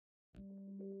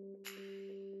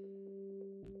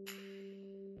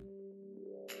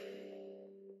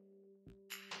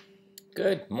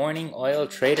Good morning, oil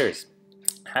traders.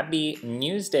 Happy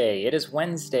News Day. It is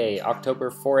Wednesday,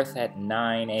 October 4th at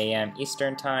 9 a.m.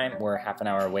 Eastern Time. We're half an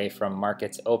hour away from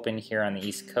markets open here on the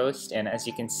East Coast, and as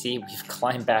you can see, we've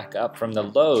climbed back up from the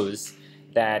lows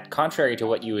that, contrary to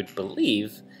what you would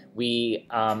believe, we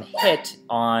hit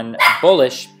on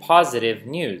bullish positive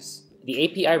news. The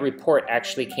API report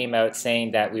actually came out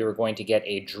saying that we were going to get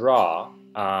a draw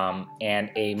and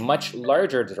a much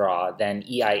larger draw than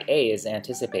EIA is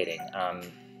anticipating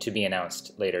to be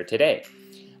announced later today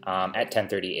at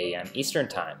 10:30 a.m. Eastern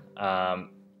Time.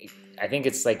 I think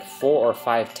it's like 4 or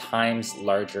 5 times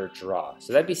larger draw.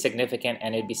 So that'd be significant,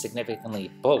 and it'd be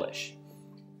significantly bullish.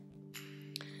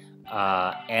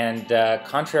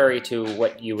 Contrary to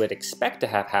what you would expect to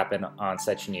have happen on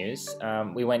such news,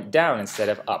 we went down instead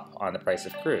of up on the price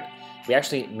of crude. We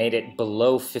actually made it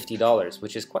below $50,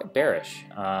 which is quite bearish.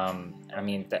 I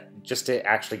mean, just to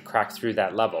actually crack through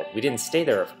that level. We didn't stay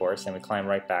there, of course, and we climbed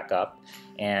right back up.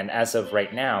 And as of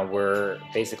right now, we're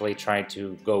basically trying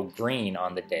to go green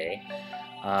on the day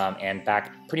and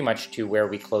back pretty much to where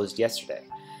we closed yesterday.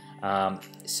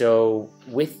 So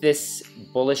with this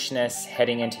bullishness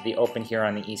heading into the open here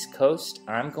on the East Coast,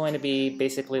 I'm going to be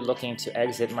basically looking to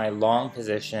exit my long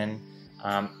position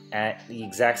at the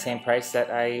exact same price that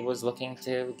I was looking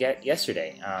to get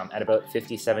yesterday, at about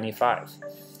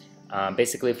 $50.75.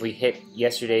 Basically, if we hit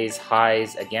yesterday's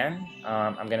highs again,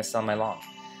 I'm going to sell my long.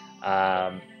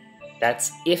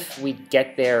 That's if we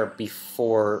get there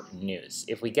before news.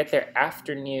 If we get there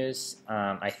after news,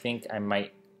 I think I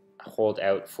might hold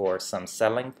out for some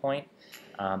settling point,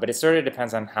 but it sort of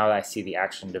depends on how I see the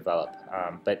action develop.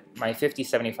 But my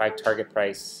 $50.75 target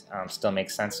price still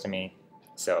makes sense to me,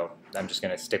 so I'm just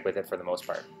going to stick with it for the most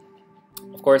part.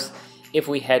 Of course, if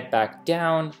we head back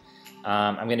down,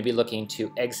 I'm going to be looking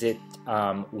to exit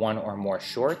one or more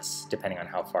shorts, depending on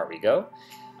how far we go,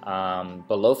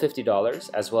 below $50,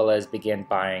 as well as begin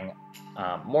buying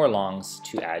more longs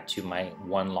to add to my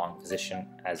one long position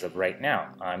as of right now,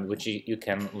 which you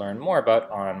can learn more about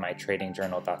on my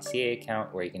TradingJournal.ca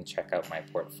account, where you can check out my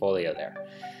portfolio there.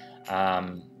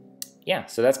 Yeah,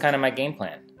 so that's kind of my game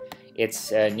plan.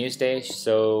 It's news day,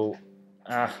 so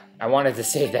I wanted to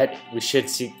say that we should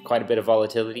see quite a bit of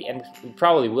volatility, and we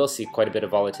probably will see quite a bit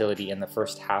of volatility in the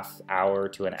first half hour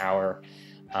to an hour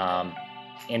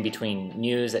in between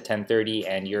news at 10:30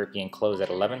 and European close at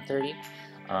 11:30.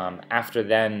 After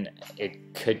then,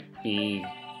 it could be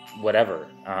whatever.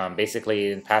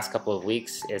 Basically, in the past couple of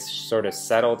weeks, it's sort of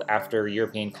settled after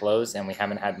European close, and we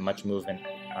haven't had much movement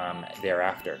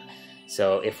thereafter.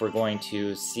 So if we're going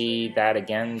to see that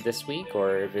again this week,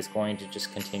 or if it's going to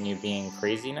just continue being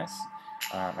craziness,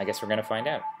 I guess we're going to find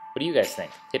out. What do you guys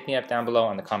think? Hit me up down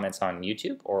below in the comments on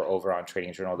YouTube or over on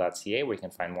TradingJournal.ca, where you can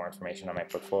find more information on my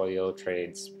portfolio,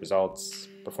 trades, results,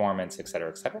 performance, etc.,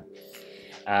 etc.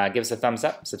 Give us a thumbs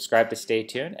up, subscribe to stay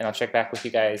tuned, and I'll check back with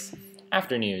you guys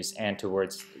after news and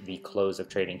towards the close of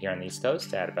trading here on the East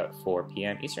Coast at about 4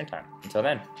 p.m. Eastern Time. Until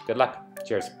then, good luck.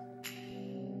 Cheers.